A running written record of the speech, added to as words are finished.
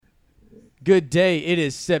Good day. It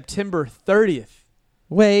is September 30th.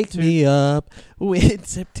 Wake me up when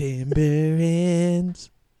September ends.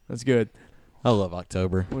 That's good. I love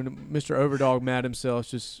October. When Mr. Overdog Mad himself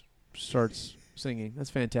just starts singing. That's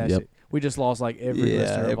fantastic. Yep. We just lost like every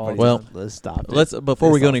listener of all Well, time. Let's stop it. Let's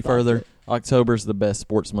before we go any stop further. it. October's the best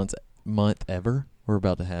sports month ever. We're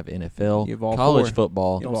about to have NFL, You've all college four.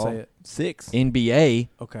 football, Don't say it. 6. NBA,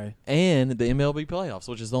 Okay. and the MLB playoffs,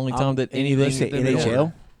 which is the only time that anything anything. that they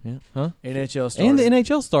NHL? Yeah. Huh? NHL started. And the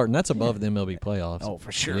NHL starting. That's above the MLB playoffs. Oh,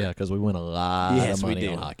 for sure. Yeah, because we win a lot Yes, of we money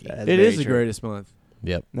do. on hockey. That's It very is the true. greatest month.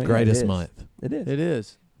 Yep. No, yeah, Greatest it is. month. It is. It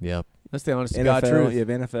is. Yep. That's the honest to God NFL, truth. you have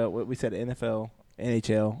NFL. We said NFL,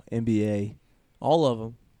 NHL, NBA, All of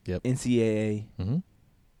them. NCAA, Mm-hmm.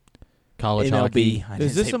 College MLB. hockey. I Is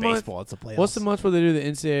didn't this say a month- baseball. It's a playoffs. What's the month where they do the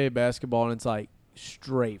NCAA basketball and it's like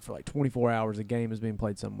straight for like 24 hours a game is being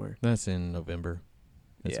played somewhere? That's in November.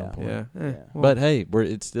 At some Yeah. point. Yeah. Yeah. But hey,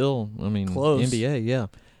 it's still. I mean, Close. NBA. Yeah.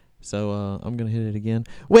 So I'm gonna hit it again.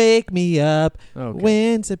 Wake me up Okay.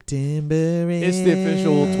 when September ends. It's the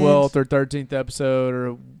official 12th or 13th episode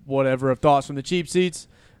or whatever of Thoughts from the Cheap Seats.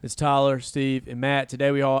 It's Tyler, Steve, and Matt.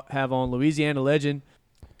 Today we all have on Louisiana legend,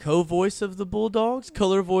 co-voice of the Bulldogs,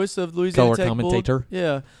 color voice of Louisiana Color Tech commentator.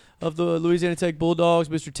 of the Louisiana Tech Bulldogs,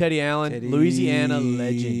 Mr. Teddy Allen, Teddy. Louisiana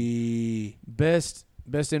legend. Best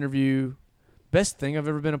interview, best thing I've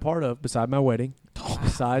ever been a part of beside my wedding.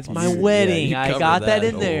 Besides my Yeah, wedding. you I covered got that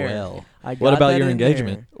in oh, there. well. I got What about that your in there.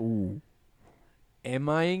 engagement? Ooh. And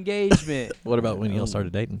my engagement. What about when y'all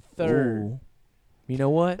started dating? Third. Ooh. You know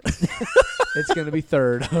what? It's going to be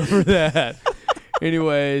third over that.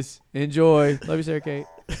 Anyways, enjoy. Love you, Sarah Kate.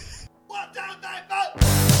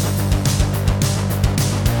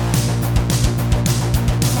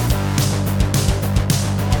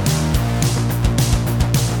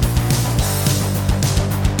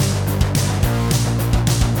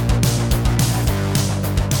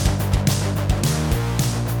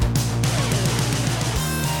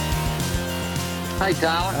 Hey,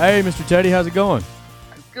 Tyler. Hey, Mr. Teddy, how's it going?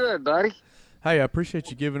 Good, buddy. Hey, I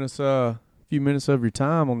appreciate you giving us a few minutes of your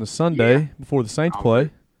time on the Sunday before the Saints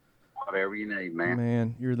play. Whatever you need, man.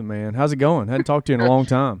 Man, you're the man. How's it going? Hadn't talked to you in a long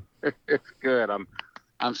time. It's good.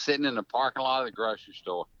 I'm sitting in the parking lot of the grocery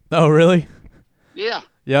store. Oh, really? Yeah.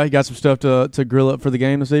 Yeah, you got some stuff to grill up for the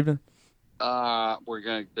game this evening? We're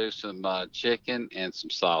going to do some chicken and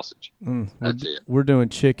some sausage. We're, That's it. we're doing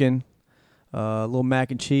chicken, a little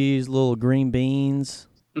mac and cheese, a little green beans.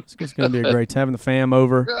 It's going to be a great time. Having the fam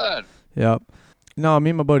over. Good. Yep. No, me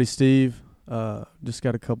and my buddy Steve just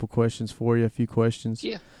got a couple questions for you, a few questions.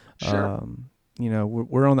 Yeah. Sure. You know,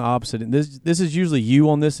 we're on the opposite end. This is usually you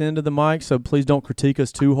on this end of the mic, so please don't critique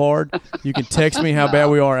us too hard. You can text me how bad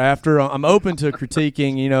we are after. I'm open to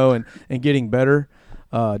critiquing, you know, and getting better.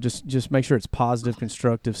 Just make sure it's positive,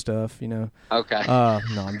 constructive stuff, you know. Okay. No,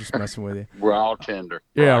 I'm just messing with you. We're all tender.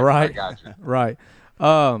 Yeah, I right. got you. Right.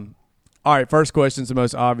 All right, first question's the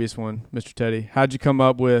most obvious one, Mr. Teddy. How'd you come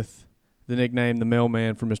up with the nickname the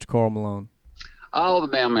Mailman for Mr. Carl Malone? Oh,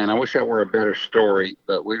 the mailman. I wish that were a better story,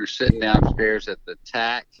 but we were sitting downstairs at the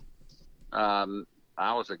TAC.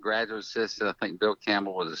 I was a graduate assistant. I think Bill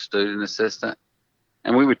Campbell was a student assistant.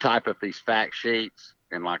 And we would type up these fact sheets,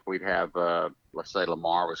 and like we'd have, let's say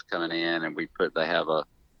Lamar was coming in, and they have a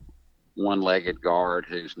one-legged guard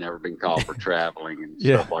who's never been called for traveling and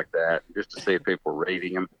Yeah. stuff like that, just to see if people were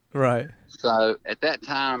reading them. Right. So at that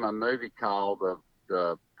time, a movie called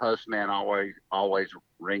The Postman Always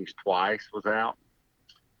Rings Twice was out.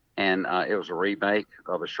 And it was a remake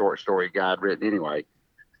of a short story guide written anyway.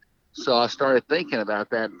 So I started thinking about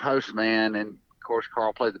that Postman, and of course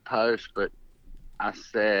Carl played the post, but I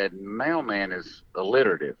said mailman is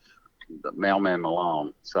alliterative, the Mailman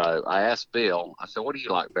Malone. So I asked Bill, I said, what do you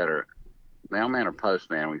like better, mailman or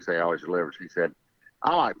postman? We say always delivers. He said,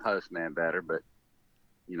 I like postman better, but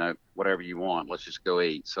you know, whatever you want, let's just go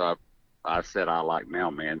eat. So I said I like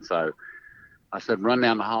mailman. So I said, run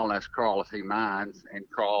down the hall and ask Carl if he minds. And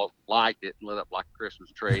Carl liked it, lit up like a Christmas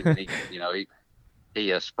tree. And he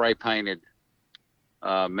spray painted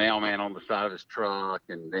mailman on the side of his truck,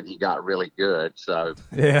 and then he got really good. So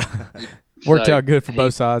Yeah. Worked out good for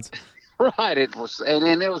both sides. Right. It was, and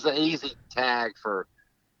then it was an easy tag for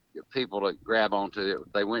people to grab onto.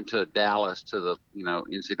 They went to Dallas to the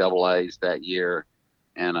NCAA's that year,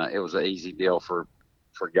 and it was an easy deal for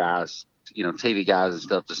guys, TV guys and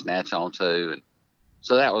stuff to snatch onto. And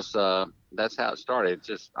so that's how it started. It's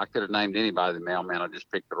just, I could have named anybody the mailman. I just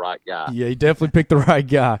picked the right guy. Yeah, you definitely picked the right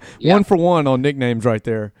guy. Yeah. 1 for 1 on nicknames right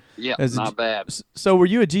there. Yeah, As a not bad. So were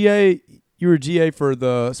you a GA you were GA for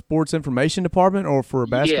the sports information department or for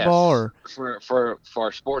basketball yes, or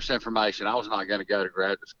for sports information. I was not going to go to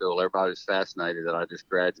graduate school. Everybody was fascinated that I just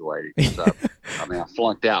graduated. So, I mean, I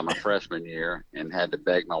flunked out my freshman year and had to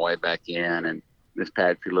beg my way back in. And Miss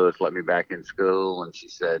Patsy Lewis let me back in school, and she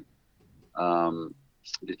said,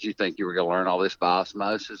 "Did you think you were going to learn all this by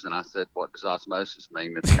osmosis?" And I said, "What does osmosis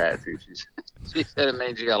mean, Miss Patsy?" She said, "It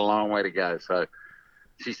means you got a long way to go." So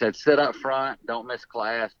she said, "Sit up front, don't miss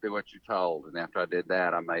class, do what you're told." And after I did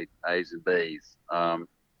that, I made A's and B's.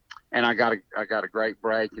 And I got a great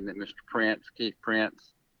break. And then Mr. Prince, Keith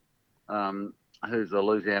Prince, who's a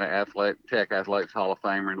Louisiana Tech Athletics Hall of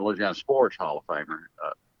Famer and Louisiana Sports Hall of Famer,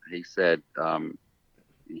 he said,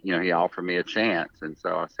 he offered me a chance. And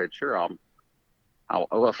so I said, sure,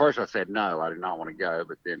 well, at first I said no, I did not want to go.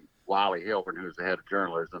 But then Wiley Hilburn, who's the head of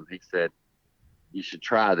journalism, he said, you should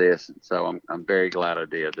try this. And so I'm very glad I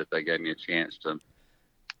did, that they gave me a chance to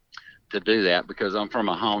do that, because I'm from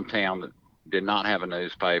a hometown that did not have a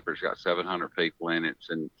newspaper. It's got 700 people in it. It's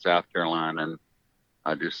in South Carolina. And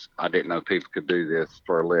I didn't know people could do this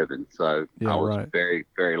for a living. So I was very,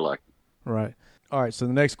 very lucky. Right. All right. So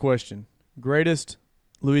the next question, greatest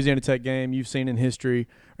Louisiana Tech game you've seen in history,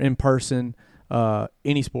 in person,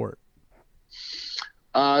 any sport?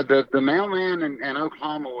 The Mailman and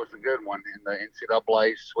Oklahoma was a good one in the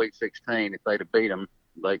NCAA Sweet 16. If they'd have beat them,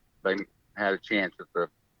 they had a chance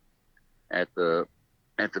at the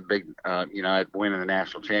big, at winning the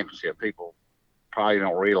national championship. People probably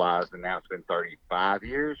don't realize that now it's been 35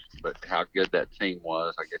 years, but how good that team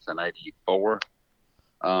was, I guess, in '84.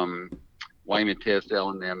 Wayman Tisdale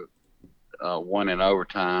and them won in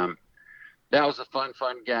overtime. That was a fun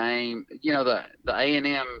game. The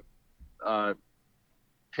A&M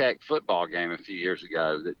Tech football game a few years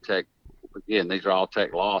ago that Tech, again, these are all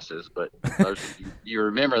Tech losses, but those you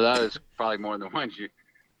remember those probably more than the ones your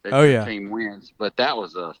team wins. But that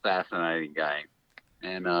was a fascinating game.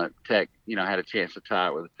 And Tech, had a chance to tie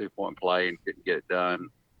it with a 2-point play and couldn't get it done.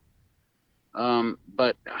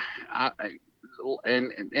 But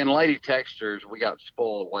in Lady Textures, we got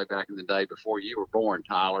spoiled way back in the day before you were born,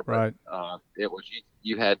 Tyler. But, right. It was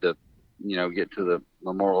you had to, get to the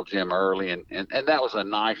Memorial Gym early, and that was a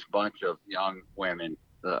nice bunch of young women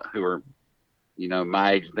who were,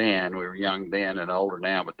 my age then. We were young then and older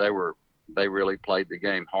now, but they really played the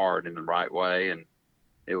game hard in the right way, and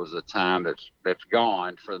it was a time that's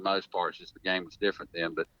gone for the most part. It's just the game was different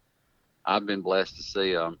then, but I've been blessed to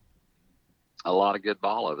see a lot of good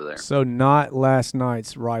ball over there. So not last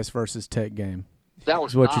night's Rice versus Tech game. That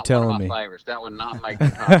was what not you're telling one of my me. favorites. That would not make the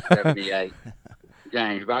top 78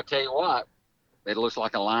 games. But I'll tell you what, it looks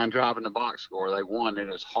like a line drive in the box score. They won. It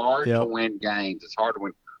is hard to win games. It's hard to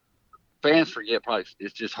win. Fans forget probably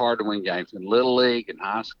it's just hard to win games in Little League, in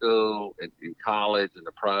high school, in college, in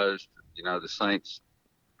the pros. The Saints,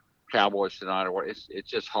 Cowboys tonight, or it's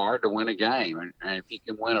just hard to win a game. And if you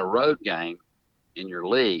can win a road game in your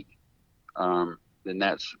league, then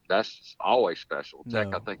that's always special.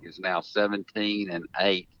 Tech, I think, is now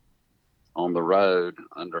 17-8 on the road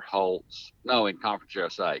under Holtz. No, in Conference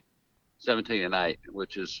USA, 17-8,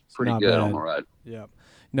 which is pretty good on the road. Yeah.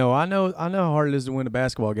 No, I know how hard it is to win a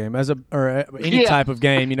basketball game or any type of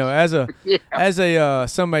game. As a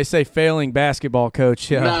some may say failing basketball coach.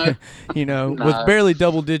 With barely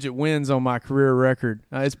double-digit wins on my career record,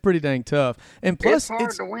 it's pretty dang tough. And plus, it's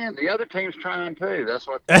hard to win. The other team's trying too. That's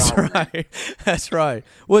right. That's right.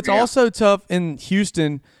 Well, it's also tough in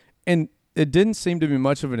Houston, and it didn't seem to be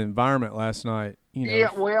much of an environment last night. Yeah,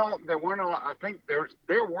 well, there weren't a lot. I think there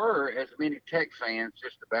were as many Tech fans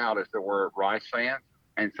just about as there were Rice fans.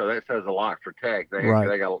 And so that says a lot for Tech. They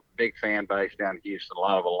got a big fan base down in Houston, a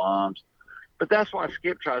lot of alums. But that's why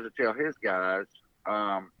Skip tries to tell his guys,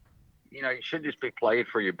 you should just be playing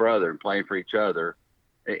for your brother and playing for each other.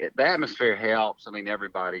 The atmosphere helps. I mean,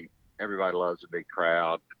 everybody loves a big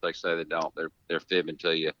crowd. If they say they don't, they're fibbing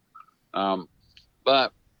to you.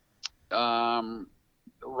 But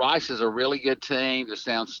Rice is a really good team. This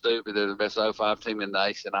sounds stupid. They're the best 05 team in the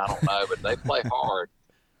nation. I don't know, but they play hard,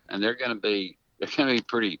 and they're going to be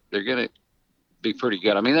pretty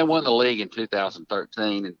good. I mean, they won the league in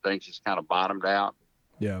 2013, and things just kind of bottomed out.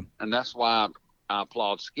 Yeah. And that's why I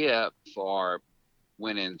applaud Skip for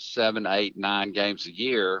winning 7, 8, 9 games a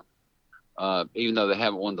year, even though they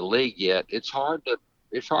haven't won the league yet. It's hard to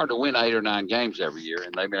win 8 or 9 games every year,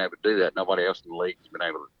 and they've been able to do that. Nobody else in the league has been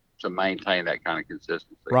able to maintain that kind of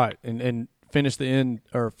consistency. Right, and finish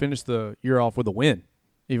the year off with a win,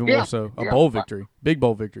 even more so, a bowl victory, big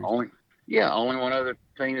bowl victory. Only one other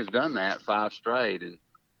team has done that, 5 straight. And,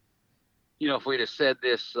 if we'd have said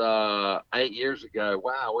this 8 years ago,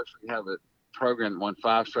 wow, I wish we have program won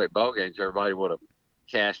 5 straight bowl games, everybody would have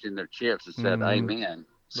cashed in their chips and said Mhm. amen.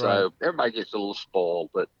 So everybody gets a little spoiled,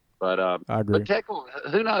 but I agree. but technically,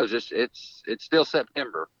 who knows? It's still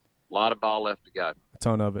September. A lot of ball left to go. A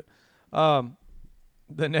ton of it.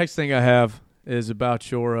 The next thing I have is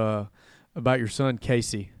about your son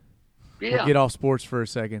Casey. Yeah. We'll get off sports for a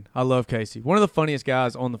second. I love Casey. One of the funniest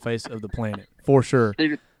guys on the face of the planet, for sure.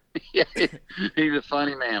 Yeah, he's a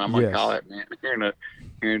funny man. I'm gonna Yes. call that man here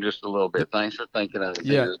in just a little bit. Thanks for thinking of it.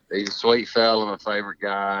 Yeah. He's a sweet fella, my favorite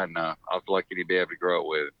guy, and I was lucky to be able to grow up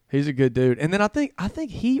with him. He's a good dude. And then I think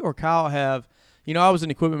he or Kyle have, I was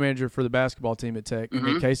an equipment manager for the basketball team at Tech, and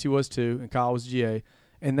then Casey was too, and Kyle was GA,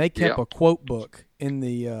 and they kept a quote book in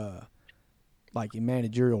the like a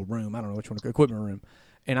managerial room. I don't know which one, equipment room.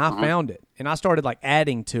 And I found it, and I started like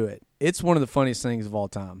adding to it. It's one of the funniest things of all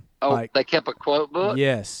time. Oh, like, they kept a quote book?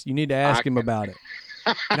 yes, you need to ask him can- about it.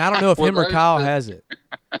 And I don't know if Well, him or those Kyle two- has it.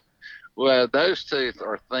 Well, those two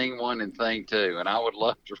are thing 1 and thing 2, and I would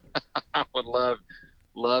love to. I would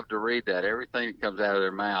love to read that. Everything that comes out of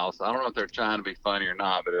their mouths. I don't know if they're trying to be funny or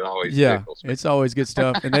not, but it always tickles me. It's always good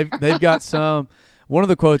stuff. And they've got some. One of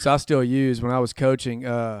the quotes I still use when I was coaching.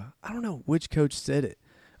 I don't know which coach said it.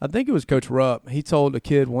 I think it was Coach Rupp. He told a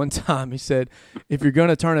kid one time. He said, "If you're going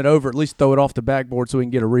to turn it over, at least throw it off the backboard so we can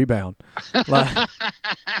get a rebound." Like,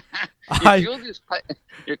 if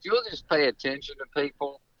you'll just pay attention to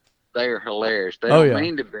people, they are hilarious. They Oh, don't yeah.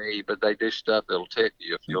 mean to be, but they do stuff that'll tickle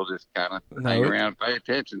you if you'll just kind of No, hang it- around and pay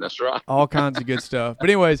attention. That's right. all kinds of good stuff. But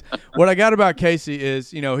anyways, what I got about Casey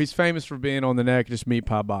is, he's famous for being on the neck just meat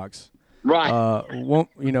pie box. Right.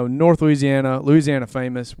 North Louisiana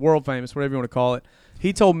famous, world famous, whatever you want to call it.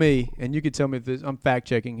 He told me, and you could tell me if this, I'm fact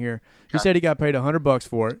checking here. He said he got paid $100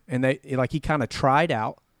 for it, and he kind of tried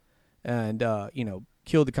out, and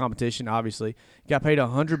killed the competition. Obviously, got paid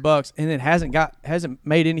 $100, and it hasn't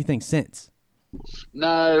made anything since.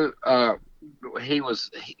 No,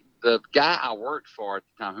 the guy I worked for at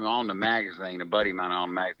the time who owned the magazine, a buddy of mine owned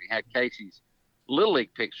the magazine, had Casey's Little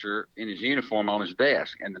League picture in his uniform on his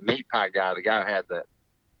desk. And the meat pie guy, the guy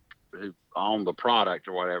who owned the product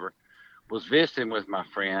or whatever, was visiting with my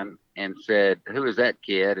friend and said, "Who is that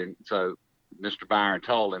kid?" And so Mr. Byron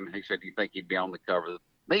told him, he said, "Do you think he'd be on the cover of the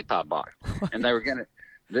meat pie box?" And they were going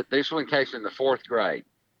to, this one Casey in the 4th grade.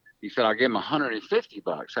 He said, "I'll give him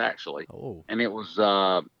 $150 actually." Oh, And it was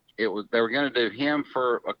they were going to do him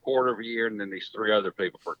for a quarter of a year and then these 3 other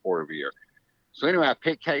people for a quarter of a year. So anyway, I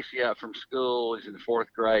picked Casey up from school. He's in the 4th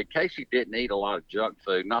grade. Casey didn't eat a lot of junk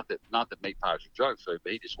food. Not that meat pies are junk food,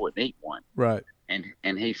 but he just wouldn't eat one. right.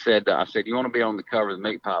 And he said, I said, "You want to be on the cover of the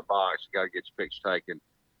meat pie box? You got to get your picture taken."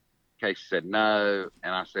 Casey said no,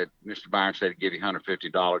 and I said, "Mr. Byron said to give you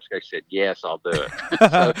 $150." Casey said, "Yes, I'll do it."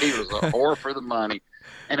 So he was a whore for the money.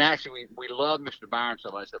 And actually, we loved Mr. Byron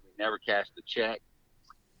so much that we never cashed the check.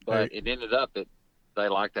 But it ended up that they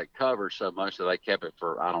liked that cover so much that they kept it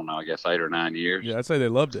for, I don't know, I guess 8 or 9 years. Yeah, I'd say they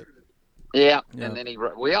loved it. Yeah. Yeah. And then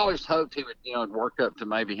we always hoped he would, work up to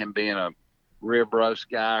maybe him being a rib roast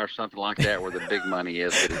guy or something like that where the big money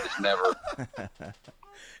is, but it just never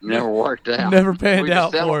worked out. Never panned We just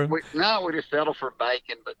out settled- for him. we just settled for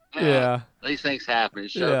bacon, but Yeah. these things happen.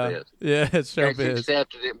 It's Yeah. showbiz. Yeah, it's Casey showbiz.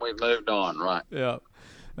 accepted it and we moved on, right? Yeah,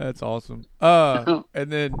 that's awesome. And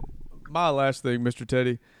then my last thing, Mr.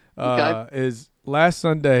 Teddy, is last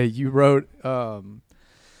Sunday you wrote.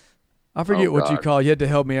 I forget what you God. call it. You had to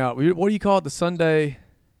help me out. What do you call it? The Sunday.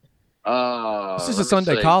 It's just a Let me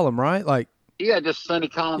Sunday see. column, right? Like, Yeah, just Sunday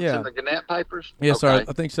columns Yeah. in the Gannett papers. yes, Okay. sir.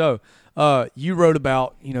 I think so. You wrote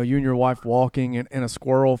about you and your wife walking and a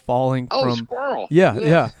squirrel falling Oh, from. squirrel.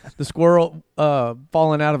 Yeah. The squirrel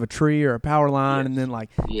falling out of a tree or a power line, and then like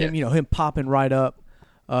Yes. him popping right up,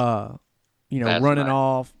 running Fascinating.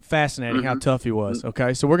 off. Fascinating how tough he was.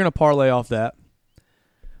 Okay, so we're gonna parlay off that.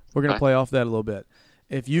 We're gonna Okay. play off that a little bit.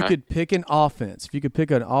 If you Okay. could pick an offense,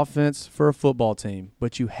 for a football team,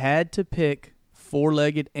 but you had to pick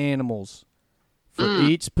 4-legged animals for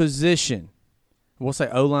each position. We'll say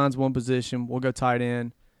O-line's one position. We'll go tight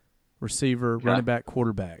end, receiver, running back,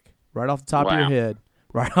 quarterback. Right off the top of your Wow. head.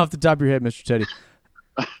 Right off the top of your head, Mr. Teddy.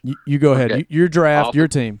 You go ahead. Okay. Your draft, Off your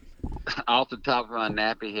team. Off the top of my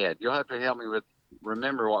nappy head, you'll have to help me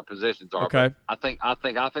remember what positions are. Okay. But I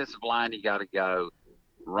think offensive line, you got to go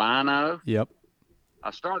rhino. Yep. I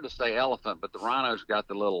started to say elephant, but the rhino's got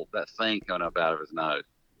that thing coming up out of his nose.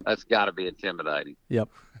 That's got to be intimidating. Yep.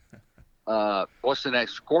 What's the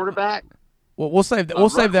next quarterback? Well, we'll save that. We'll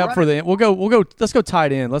save that for the end. We'll go. Let's go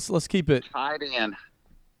tight end. Let's keep it. Tight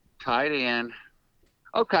end.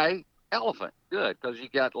 Okay, elephant. Good, because you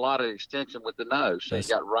got a lot of extension with the nose. So Yes.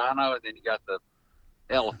 you got rhino, and then you got the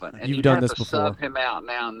elephant. And You've you done have this to before. sub him out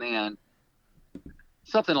now and then.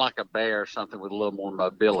 something like a bear, something with a little more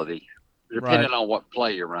mobility, depending on what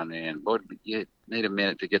play you're running in. But you need a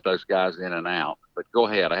minute to get those guys in and out. But go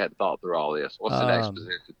ahead. I hadn't thought through all this. What's the next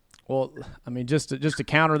position? Well, I mean, just to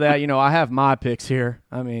counter that, I have my picks here.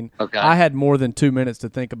 I mean, Okay. I had more than 2 minutes to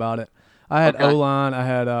think about it. I had Okay. O-line, I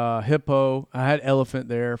had hippo, I had elephant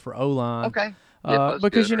there for O-line. Okay.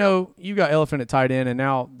 Because good. you got elephant at tight end, and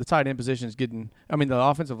now the tight end position is the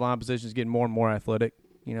offensive line position is getting more and more athletic.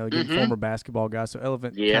 Getting former basketball guys. So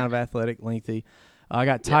elephant kind of athletic, lengthy. I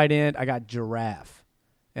got tight end. I got giraffe,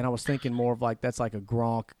 and I was thinking more of that's like a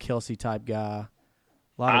Gronk, Kelsey type guy.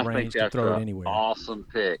 A lot of range to throw it anywhere. Awesome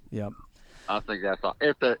pick. Yep. I think that's all.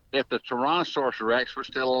 If the Tyrannosaurus Rex were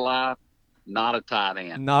still alive, not a tight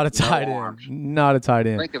end. Not a tight end. Arms. Not a tight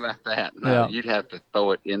end. Think about that. No, you'd have to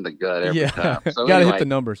throw it in the gut every time. So got to anyway, hit the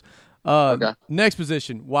numbers. Okay. Next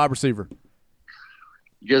position, wide receiver.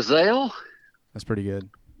 Gazelle. That's pretty good.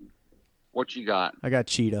 What you got? I got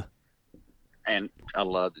cheetah. And I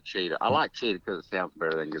love the cheetah. I like cheetah because it sounds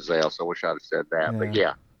better than gazelle. So I wish I'd have said that. Yeah. But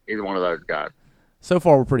yeah, either one of those guys. So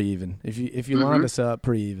far, we're pretty even. If you lined us up,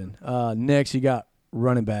 pretty even. Next, you got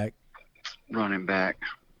running back. Running back.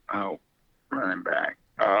 Oh, running back.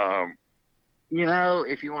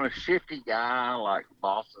 If you want a shifty guy like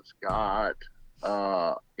Boston Scott,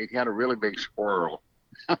 he had a really big squirrel.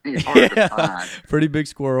 I mean, hard to find. Pretty big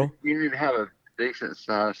squirrel. You need to have a decent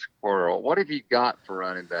sized squirrel. What have you got for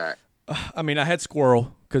running back? I mean, I had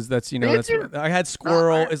squirrel because that's I had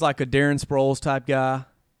squirrel as like a Darren Sproles type guy.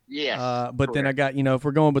 Yes. But then I got if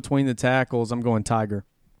we're going between the tackles, I'm going tiger.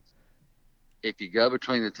 If you go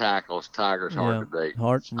between the tackles, tiger's hard to beat.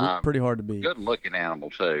 Pretty hard to beat. Good looking animal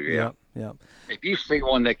too. Yeah. Yep. If you see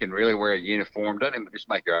one that can really wear a uniform, doesn't even just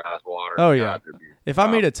make your eyes water. Oh yeah. If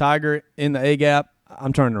I meet a tiger in the A gap,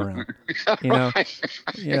 I'm turning around.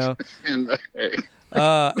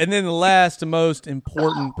 And then the last and most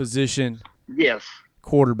important position. Yes.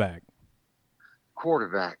 Quarterback.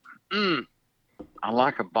 I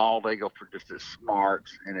like a bald eagle for just its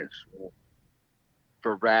smarts and its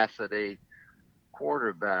veracity.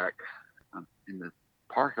 Quarterback in the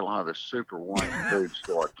parking lot of the Super One food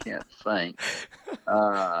store. I can't think.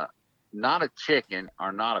 Not a chicken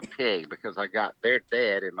or not a pig because they're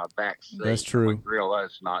dead in my back seat. That's true. Grill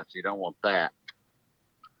those nuts. You don't want that.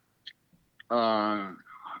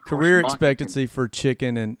 Career expectancy for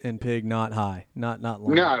chicken and pig not high, not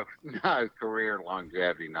long. No, career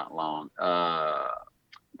longevity not long.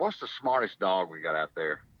 What's the smartest dog we got out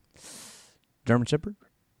there? German Shepherd.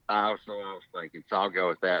 I was thinking, so I'll go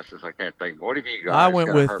with that since I can't think. What have you got? I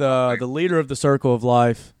went with the leader of the circle of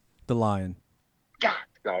life, the lion.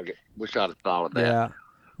 God, wish I'd have thought of that. Yeah.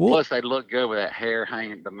 Plus, they look good with that hair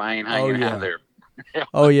hanging, the mane hanging out of there.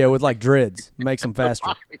 Oh yeah, with like dreads, makes them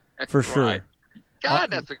faster for sure. Right.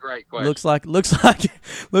 God, that's a great question.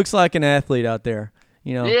 Looks like an athlete out there.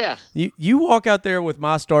 Yes. You walk out there with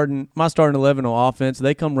my starting 11 on offense.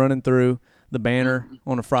 They come running through the banner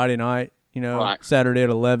on a Friday night. Right. Saturday at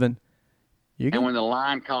 11. And when the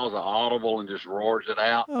line calls an audible and just roars it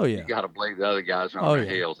out, you got to believe the other guys are on their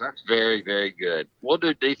heels. That's very, very good. We'll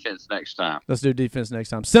do defense next time. Let's do defense next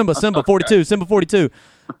time. Simba 42, Simba 42.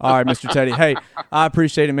 All right, Mr. Teddy. Hey, I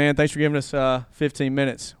appreciate it, man. Thanks for giving us 15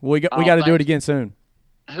 minutes. We got to do it again soon.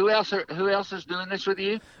 Who else is doing this with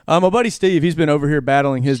you? My buddy Steve. He's been over here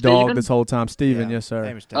battling his dog this whole time. Steven, yes, sir.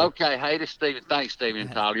 Okay, hey to Steven. Thanks, Steven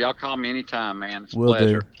and Tyler. Y'all call me anytime, man. It's a Will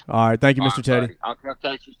pleasure. Do. All right, thank you, Mr. Teddy. Buddy. I'll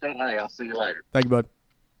text you. Say hey. I'll see you later. Thank you, bud.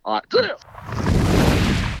 All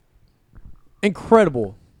right.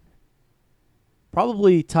 Incredible.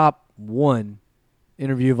 Probably top one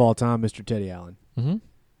interview of all time, Mr. Teddy Allen. Mm-hmm.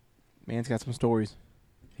 Man's got some stories.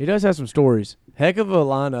 He does have some stories. Heck of a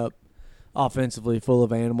lineup. Offensively, full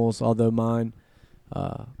of animals. Although mine's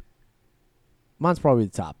probably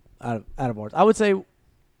the top out of ours. I would say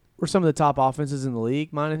we're some of the top offenses in the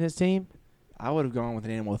league. Mine and his team. I would have gone with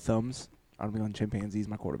an animal with thumbs. I'd have gone chimpanzee as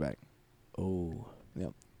my quarterback. Oh,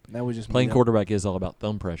 yep. That was just playing quarterback is all about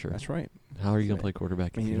thumb pressure. That's right. How are you going to play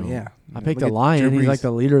quarterback? I picked a lion. He's like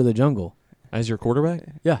the leader of the jungle. As your quarterback?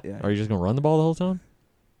 Yeah. Are you just going to run the ball the whole time?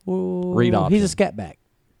 Well, Read option. He's a scat back.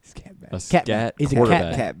 A scat He's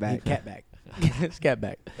quarterback. a cat back. Scat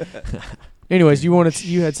back. Anyways,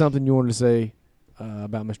 you had something you wanted to say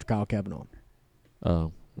about Mr. Kyle Kavanaugh.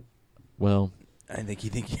 Oh, well, I think you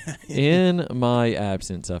think. In my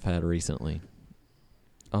absence, I've had recently.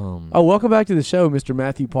 Welcome back to the show, Mr.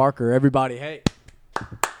 Matthew Parker. Everybody, hey.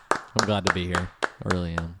 I'm glad to be here. I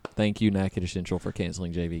really am. Thank you, Naked Essential, for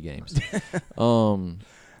canceling JV games.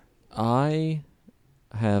 I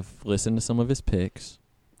have listened to some of his picks.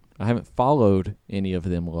 I haven't followed any of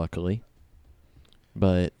them, luckily.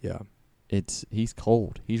 But he's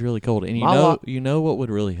cold. He's really cold. And you know what would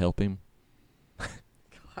really help him?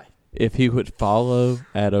 If he would follow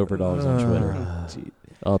 @Overdogs on Twitter.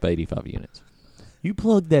 Up 85 units. You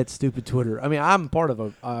plug that stupid Twitter. I mean, I'm part of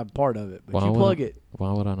it, but you plug it.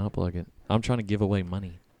 Why would I not plug it? I'm trying to give away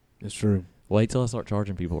money. It's true. Wait till I start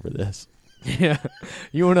charging people for this. Yeah,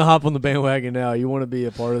 you want to hop on the bandwagon now. You want to be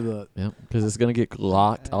a part of the. Yep, because it's going to get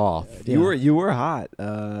locked off. Yeah. You were hot.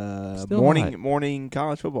 Still Morning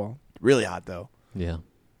college football. Really hot though. Yeah.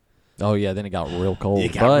 Oh yeah, then it got real cold,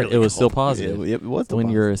 It got but really it was still cold. positive. It was still When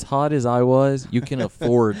positive. you're as hot as I was, you can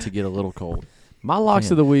afford to get a little cold. My locks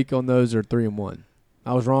Man. of the week on those are 3-1.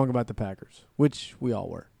 I was wrong about the Packers, which we all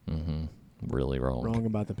were. Mm-hmm. Really wrong. Wrong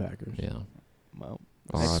about the Packers. Yeah. Well,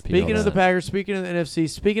 R.I.P. Speaking all of the that. Packers, speaking of the NFC,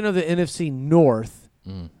 speaking of the NFC North,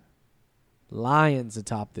 Mm. Lions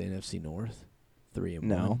atop the NFC North, 3-1.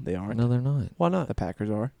 no, they aren't. No, they're not. Why not? The Packers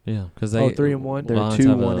are. Yeah, because they 3-1? They're Lions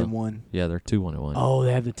 2-1-1. Yeah, they're 2-1-1. Oh,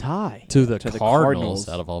 they have the tie. to the to the Cardinals, Cardinals.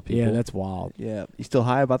 out of all people. Yeah, that's wild. Yeah, you still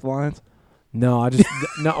high about the Lions? No, I just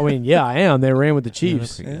no. I mean, yeah, I am. They ran with the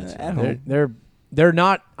Chiefs. Yeah, they're pretty good. at They're, home. they're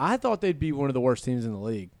not. I thought they'd be one of the worst teams in the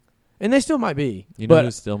league, and they still might be. You know but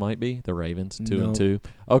who still might be? The Ravens, No. 2-2.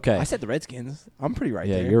 Okay. I said the Redskins. I'm pretty right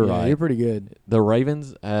Yeah, there. you're yeah, right. You're pretty good. The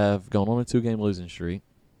Ravens have gone on a 2-game losing streak.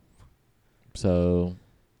 So,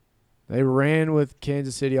 They ran with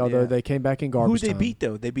Kansas City, although Yeah. they came back in Who garbage they time. beat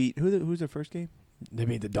though? They beat who's their first game? They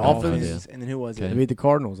beat the Dolphins. Dolphins. And then who was Okay. They beat the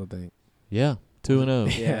Cardinals, I think. yeah, 2-0.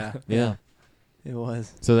 Yeah, Yeah. it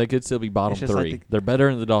was. So they could still be bottom It's just like 3. They're better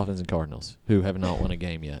than the Dolphins and Cardinals, who have not won a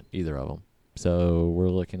game yet, either of them. So we're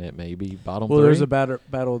looking at maybe bottom 3. Well, there's a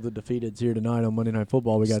battle of the defeateds here tonight on Monday Night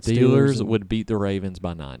Football. We got Steelers and- would beat the Ravens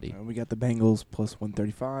by 90. We got the Bengals plus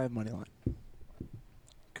 135 money line.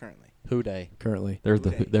 Currently. Houday. currently. They're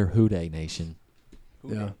Houday. they're Houday Nation.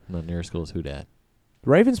 Yeah. Not near as cool as Houdat. The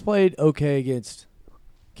Ravens played okay against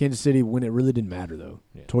Kansas City when it really didn't matter, though.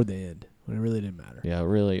 Yeah. Toward the end, when it really didn't matter. Yeah,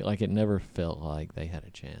 really, like it never felt like they had a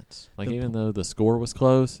chance. Like The even though the score was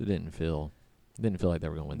close, it didn't feel like they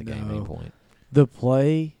were going to win the game at any No. point. The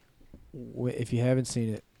play, if you haven't seen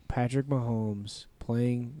it, Patrick Mahomes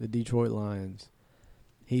playing the Detroit Lions.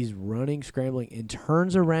 He's running, scrambling, and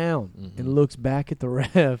turns around Mhm. and looks back at the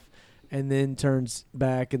ref, and then turns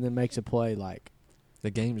back and then makes a play like The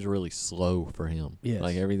game's really slow for him. Yes.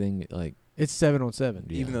 Like everything, like it's 7-on-7.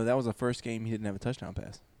 Yeah. Even though that was the first game he didn't have a touchdown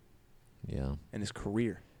pass yeah, in his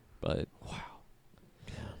career. but Wow.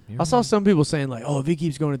 yeah, I saw some people saying like, "Oh, if he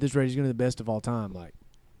keeps going at this rate, he's going to be the best of all time." Like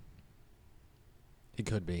he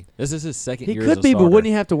could be. This is his second he year could as a be, but starter. wouldn't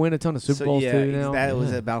he have to win a ton of Super Bowls yeah, too now? that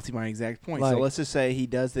was Yeah. about to be my exact point. Like- So let's just say he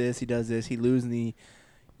does this, he loses in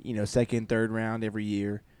the, second, third round every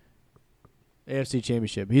year. AFC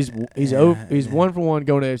Championship. He's Yeah. he's 1-for-1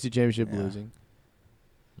 going to AFC Championship Yeah. losing.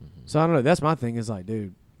 Mhm. So I don't know. That's my thing. Is like,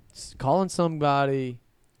 dude, calling somebody.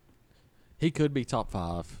 He could be top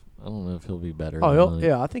 5. I don't know if he'll be better. Oh, than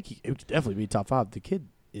yeah. I think he would definitely be top 5. The kid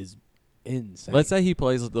is insane. Let's say he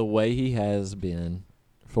plays the way he has been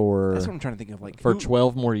for That's what I'm trying to think of. Like for who-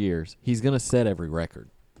 12 more years. He's going to set every record.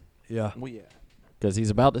 yeah. Well, yeah. Because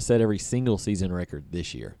he's about to set every single season record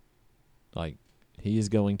this year. Like, he is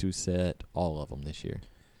going to set all of them this year.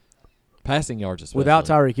 Passing yards especially. Without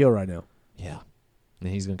Tyreek Hill right now, Yeah. And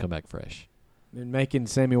he's going to come back fresh. and making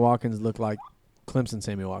Sammy Watkins look like Clemson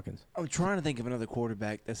Sammy Watkins. I'm trying to think of another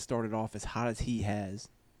quarterback that started off as hot as he has.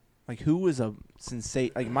 Like, who was a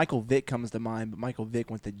sensation? Like, Michael Vick comes to mind, but Michael Vick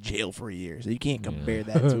went to jail for a year, so you can't compare Yeah.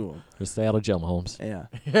 that to him. Just stay out of jail, Mahomes. Yeah.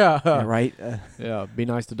 Yeah. Yeah, right? Yeah. Be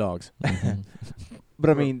nice to dogs. Mhm. But,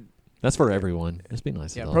 I mean, That's for everyone. Just be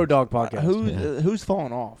nice to Yeah. them. Pro Dog Podcast. who's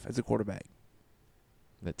fallen off as a quarterback?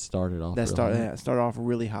 That started off That real started hot. started off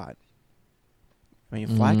really hot. I mean,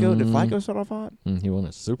 Flacco, did Flacco start off hot? He won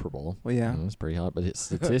a Super Bowl. Well, yeah. It was pretty hot, but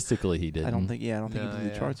statistically he didn't. I don't think he No, did the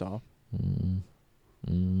yeah. charts off. Mm.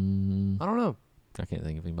 I don't know. I can't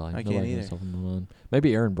think of anybody. I Nobody can't can either. stop him in mind.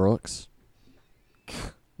 Maybe Aaron Brooks.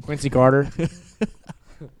 Quincy Carter.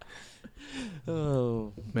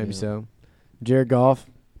 Oh, Maybe so. Jared Goff.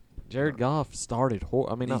 Jared Goff started.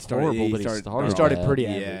 I mean, He not started- horrible, he but started- he He started bad. pretty Yeah,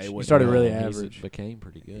 average. it He wasn't started bad. really He's average. became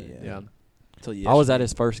pretty good. Yeah. Till I was at yesterday.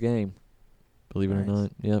 his first game. Believe it or Nice.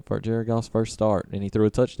 not, yeah, for Jared Goff's first start, and he threw a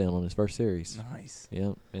touchdown on his first series. Nice.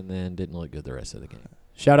 Yep, and then didn't look good the rest of the game.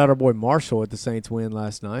 Shout out our boy Marshall at the Saints win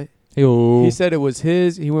last night. Hey-o. He said it was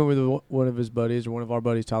his. He went with one of his buddies, or one of our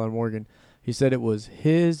buddies, Tyler Morgan. He said it was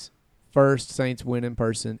his first Saints win in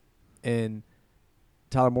person, and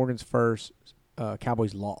Tyler Morgan's first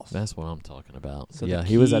Cowboys loss. That's what I'm talking about. So yeah, the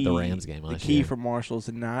he was at the key- Rams game The last key year. for Marshall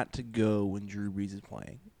is not to go when Drew Brees is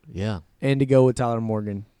playing. Yeah, And to go with Tyler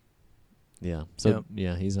Morgan. Yeah. So Yep.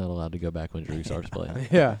 yeah, he's not allowed to go back when Drew starts playing.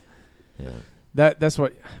 Yeah. Yeah. That's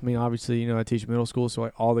what I mean. Obviously, I teach middle school, so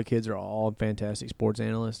like all the kids are all fantastic sports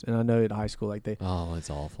analysts, and I know at high school, like Oh, it's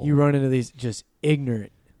awful. you run into these just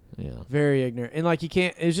ignorant, Yeah. very ignorant, and like you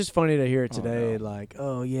can't. It's just funny to hear it Oh, today. no. Like,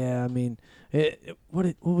 oh yeah, I mean,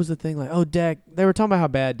 what was the thing like? Oh, Dak. They were talking about how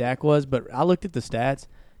bad Dak was, but I looked at the stats.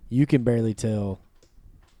 You can barely tell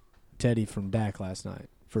Teddy from Dak last night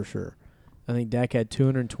for sure. I think Dak had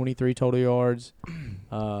 223 total yards.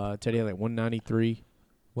 Teddy had like 193.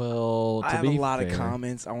 Well, to I have be a lot fair, of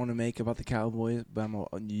comments I want to make about the Cowboys, but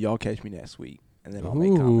y'all catch me next week, and then I'll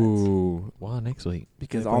make comments. Ooh, why next week?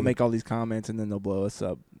 Because They I'll play make all these comments, and then they'll blow us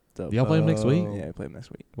up. Y'all play them next week? Yeah, we play them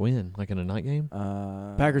next week. When? Like in a night game?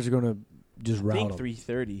 Packers are going to just I rout think them.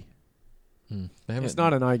 3:30. They haven't. It's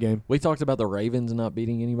not a night game. We talked about the Ravens not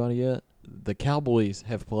beating anybody yet. The Cowboys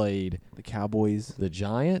have played The Cowboys, the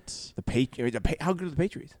Giants. the Patriots. How good are the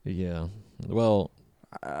Patriots? Yeah. Well,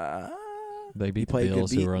 they beat the play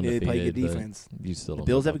Bills, good who were They undefeated. play good but defense. You still The don't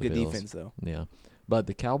Bills know have a about good the Bills. defense, though. Yeah, but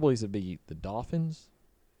the Cowboys have beat the Dolphins,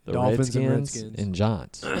 the Dolphins and Redskins, Redskins. and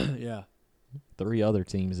Giants. Yeah. 3 other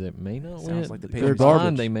teams that may not Sounds win. like the They're Patriots. garbage.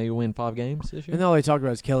 fine. They may win 5 games this year. And all they talked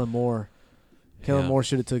about is Kellen Moore. Kellen Yeah. Moore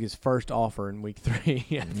should have took his first offer in week 3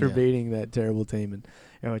 after Yeah. beating that terrible team.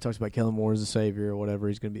 And he talks about Kellen Moore as the savior or whatever.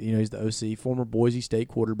 He's going to be, he's the OC, former Boise State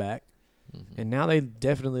quarterback. Mhm. And now they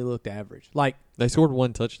definitely looked average. Like, They scored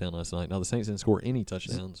 1 touchdown last night. Now the Saints didn't score any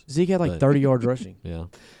touchdowns. Zeke had like But- 30 yards rushing. Yeah.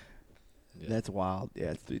 Yeah. That's wild.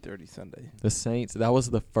 Yeah, it's 3:30 Sunday. The Saints, that was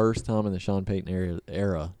the first time in the Sean Payton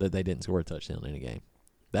era that they didn't score a touchdown in a game.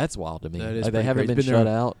 That's wild to me. That is Like, they pretty haven't crazy. been He's been shut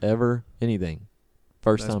there- out ever, anything.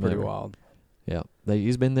 First That's time pretty ever. wild. Yeah.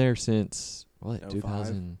 He's been there since, what, 05?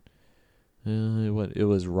 2000? It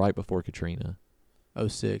was right before Katrina.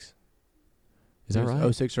 06. Is that It was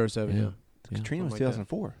right? 06 or 07, yeah. Yeah. Katrina was something like that.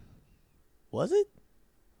 2004. Was it?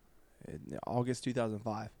 August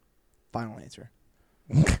 2005. Final answer.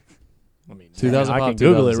 I mean, 2005, I can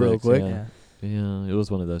Google it real 2006, quick. yeah. Yeah, it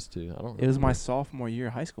was one of those two. I don't It was my remember. sophomore year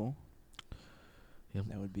of high school. Yep.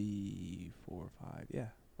 That would be 4 or 5. Yeah,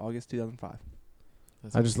 August 2005.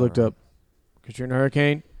 That's I just about looked right. up Katrina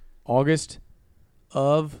Hurricane, August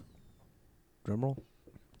of, drumroll,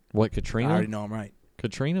 What, I Katrina? already know I'm right.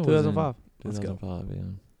 Katrina was 2005. in Let's go. 2005, yeah.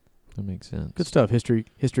 That makes sense. Good stuff. History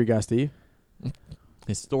guy Steve.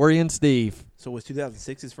 Historian Steve. So was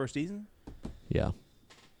 2006 his first season? Yeah.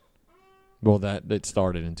 Well, it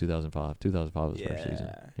started in 2005. 2005 was the first season.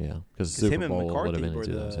 Yeah. Yeah, because 'Cause Super him and Bowl would McCarthy have been in were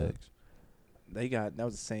the- 2006. That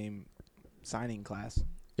was the same signing class.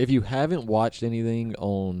 If you haven't watched anything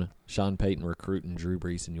on Sean Payton recruiting Drew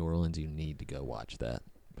Brees in New Orleans, you need to go watch that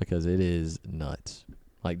because it is nuts.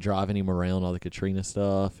 Like driving him around all the Katrina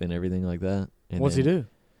stuff and everything like that. And What's he then do?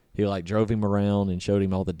 He like drove him around and showed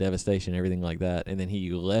him all the devastation, everything like that. And then he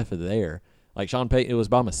left there. Like Sean Payton, it was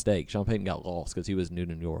by mistake. Sean Payton got lost because he was new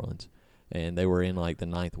to New Orleans, and they were in like the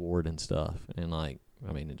 9th Ward and stuff. And like,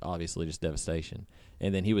 I mean, obviously just devastation.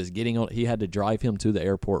 And then he was getting on. He had to drive him to the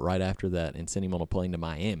airport right after that and send him on a plane to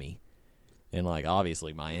Miami. And like,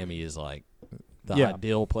 obviously, Miami is like the Yeah.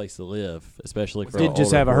 ideal place to live, especially for. Did an just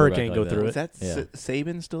older have a quarterback hurricane like go that. through Was it. that Yeah.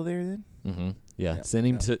 Saban still there then? Mm-hmm. Yeah, Yeah. send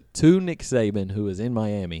him Yeah. to Nick Saban, who was in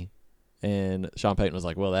Miami, and Sean Payton was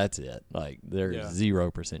like, "Well, that's it. Like, there's Yeah.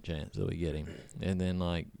 0% chance that we get him." And then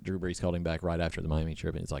like Drew Brees called him back right after the Miami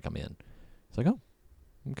trip, and it's like, "I'm in." It's like, "Oh,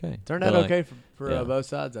 okay." Turned But, out like, okay for yeah. both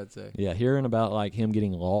sides, I'd say. Yeah, hearing about like him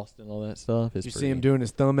getting lost and all that stuff is You see pretty- him doing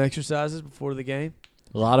his thumb exercises before the game?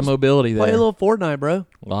 a lot of mobility there. Play a little Fortnite, bro.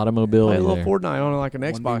 A lot of Play mobility a little there. Fortnite on like an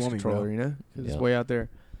 1v1 Xbox me, controller, bro. you know? 'Cause Yeah. it's way out there.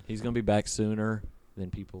 He's gonna be back sooner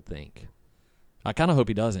than people think. I kind of hope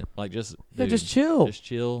he doesn't. Like, just Yeah, dude, just chill. Just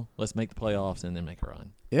chill. Let's make the playoffs and then make a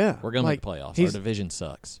run. Yeah. We're gonna like, make the playoffs. Our he's- division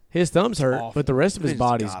sucks. his thumbs hurt, awful. but the rest of his It's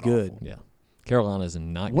body's god good. awful. Yeah. Carolina's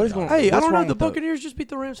not. What is gonna going- Hey, I What's don't know. wrong The with the- Buccaneers just beat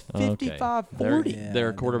the Rams Okay. 55-40. Yeah,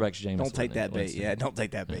 Their no. quarterback's Jameis. Don't take that bait. Winston. Yeah, don't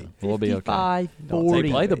take that Yeah. bait. We'll be okay. 55-40.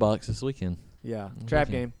 They play the Bucks this weekend. Yeah. Trap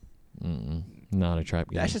Okay. game. Mm-mm. Not a trap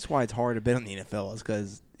game. That's just why it's hard to bet on the NFL is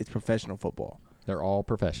because it's professional football. They're all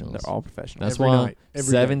professionals. They're all professional. That's Every why night.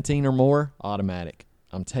 Every 17 or more automatic.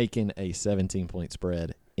 I'm taking a 17-point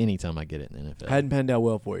spread anytime I get it in the NFL. Hadn't panned out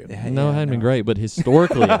well for you. Yeah. No, it hadn't been great, but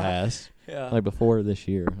historically it has. Yeah. Like before this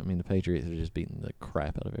year, I mean, the Patriots are just beating the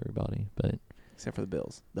crap out of everybody. But Except for the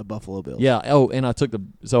Bills, the Buffalo Bills. yeah. Oh, and I took the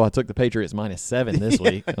Patriots -7 this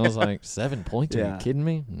week. I was like, 7 points? Are Yeah. you kidding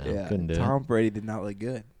me? No, Yeah. couldn't do it. Tom Brady did not look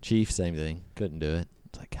good. Chiefs, same thing. Couldn't do it.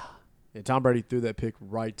 It's like, God. Yeah, Tom Brady threw that pick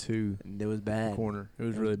right to And it was the bad. corner. It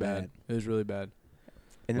was It really was bad. bad. It was really bad.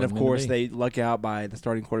 And then, Wasn't of meant to course, be. they luck out by the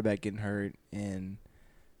starting quarterback getting hurt and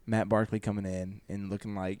Matt Barkley coming in and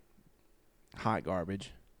looking like Hot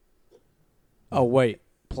garbage. Oh wait,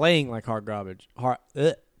 playing like hot garbage.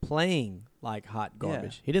 Playing like hot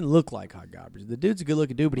garbage. Yeah. He didn't look like hot garbage. The dude's a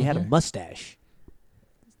good-looking dude, but he had a Mhm. mustache.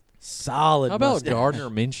 Solid. How about mustache. Gardner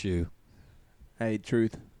Minshew? Hey,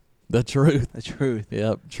 truth. The truth. The truth.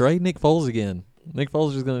 Yep. Trade Nick Foles again. Nick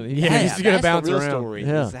Foles is going to. Yeah, he's gonna that's bounce the real around. Story.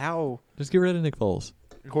 Yeah. Is how. Just get rid of Nick Foles.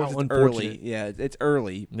 Of course, How it's unfortunate. early. Yeah, it's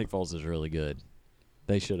early. Nick Foles is really good.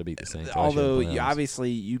 They should have beat the Saints. Although I obviously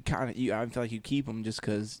you I feel like you keep him just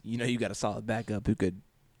because you got a solid backup who could,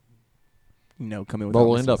 come in with. what all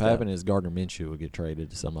will this end up stuff. happening is Gardner Minshew will get traded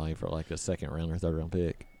to somebody for like a second round or third round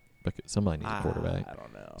pick. Because somebody needs a quarterback. I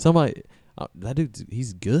don't know. Somebody, that dude,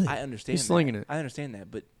 he's good. I understand. He's slinging that. it. I understand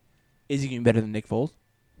that, but is he getting better than Nick Foles?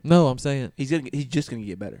 No, I'm saying, He's just gonna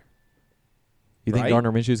get better. you think Right?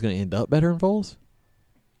 Gardner Minshew is going to end up better than Foles?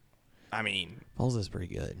 I mean, Foles is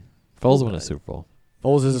pretty good. Foles won a Super Bowl.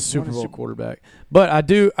 Foles is a Won a Super Bowl Super- quarterback, but I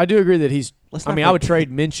do agree that he's. let's I not mean, I would forget-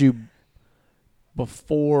 trade Minshew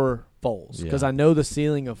before Foles because Yeah. I know the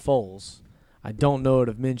ceiling of Foles. I don't know it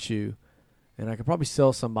of Minshew, and I could probably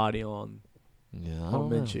sell somebody on Yeah, I on don't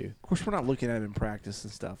know. Minshew. Of course, we're not looking at him in practice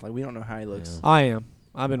and stuff. Like we don't know how he looks. Yeah. I am.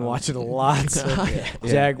 I've been watching lots of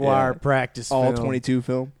Jaguar Yeah. practice All film. 22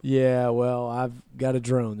 film. Yeah, well, I've got a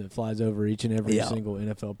drone that flies over each and every Yeah. single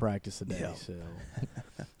NFL practice a day. Yeah. So,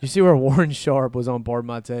 you see where Warren Sharp was on Pardon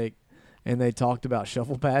My Take, and they talked about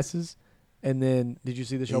shuffle passes, and then did you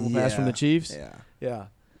see the shuffle pass from the Yeah. Chiefs? Yeah. Yeah,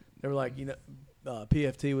 they were like,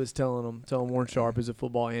 PFT was telling Warren Sharp, who's a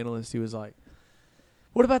football analyst, he was like,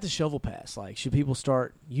 what about the shovel pass? Like, should people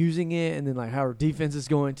start using it? And then, like, how are defenses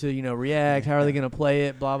going to, react? How are they going to play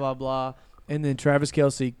it? Blah, blah, blah. And then Travis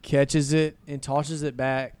Kelce catches it and tosses it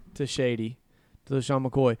back to Shady, to LaShawn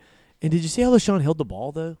McCoy. And did you see how LaShawn held the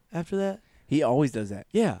ball, though, after that? He always does that.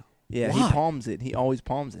 Yeah. Yeah, Why? he palms it. He always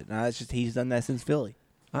palms it. Now, it's just he's done that since Philly.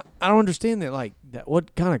 I don't understand that. Like,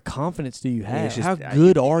 what kind of confidence do you Yeah, have? it's just, How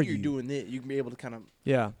good are you're you? doing it. You can be able to kind of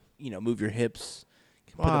Yeah. move your hips,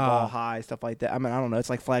 put the ball Wow. high, stuff like that. I mean, I don't know. It's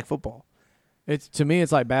like flag football. To me,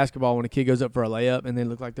 it's like basketball when a kid goes up for a layup and they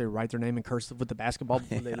look like they write their name in cursive with the basketball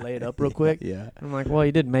before they lay it up real quick. Yeah. And I'm like, well,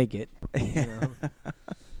 you did make it. You know?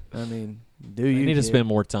 I mean, do you? You need to kid? spend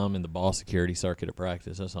more time in the ball security circuit at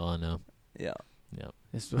practice. That's all I know. Yeah. Yep.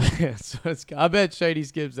 I bet Shady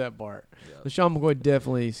skips that part. LaShawn McCoy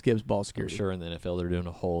definitely skips ball I'm security. sure in the NFL they're doing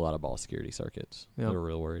a whole lot of ball security circuits. Yeah. They're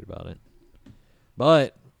real worried about it.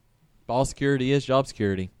 But ball security is job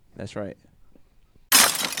security. That's right.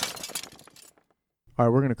 All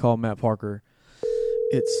right, we're going to call Matt Parker.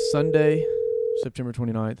 It's Sunday, September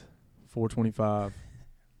 29th, 4:25.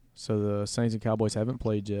 So the Saints and Cowboys haven't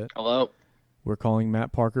played yet. Hello. We're calling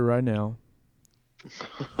Matt Parker right now.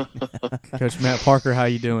 Coach Matt Parker, how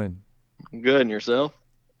you doing? Good, and yourself?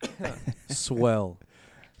 Swell.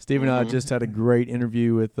 Steve and I Mhm. just had a great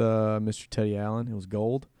interview with Mr. Teddy Allen. It was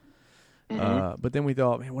gold. But then we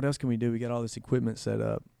thought, man, what else can we do? We got all this equipment set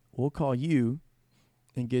up. We'll call you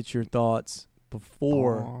and get your thoughts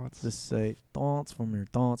before your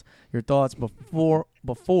thoughts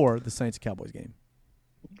before the Saints Cowboys game.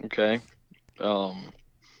 Okay.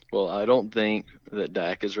 Well, I don't think that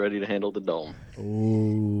Dak is ready to handle the dome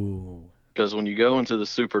Ooh. because when you go into the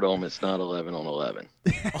Superdome, it's not 11 on 11.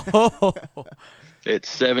 Oh. It's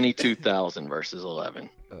 72,000 versus 11.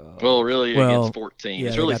 Well, really Well, against 14. yeah,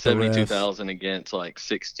 It's they really got the refs. 72,000 against like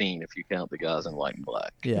 16 if you count the guys in white and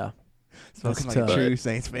black. Yeah. Smoking like tough. a true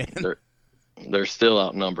Saints fan. They're still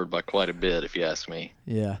outnumbered by quite a bit, if you ask me.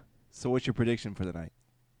 Yeah. So what's your prediction for the night?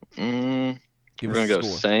 Give We're us gonna a go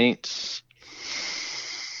score. Saints.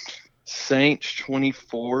 Saints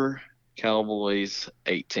 24, Cowboys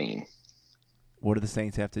 18. What do the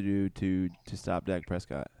Saints have to do to stop Dak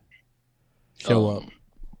Prescott? Show up.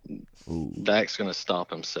 Ooh. Dak's gonna stop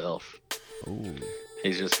himself. Ooh.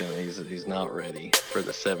 He's just gonna. He's not ready for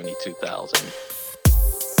the 72,000.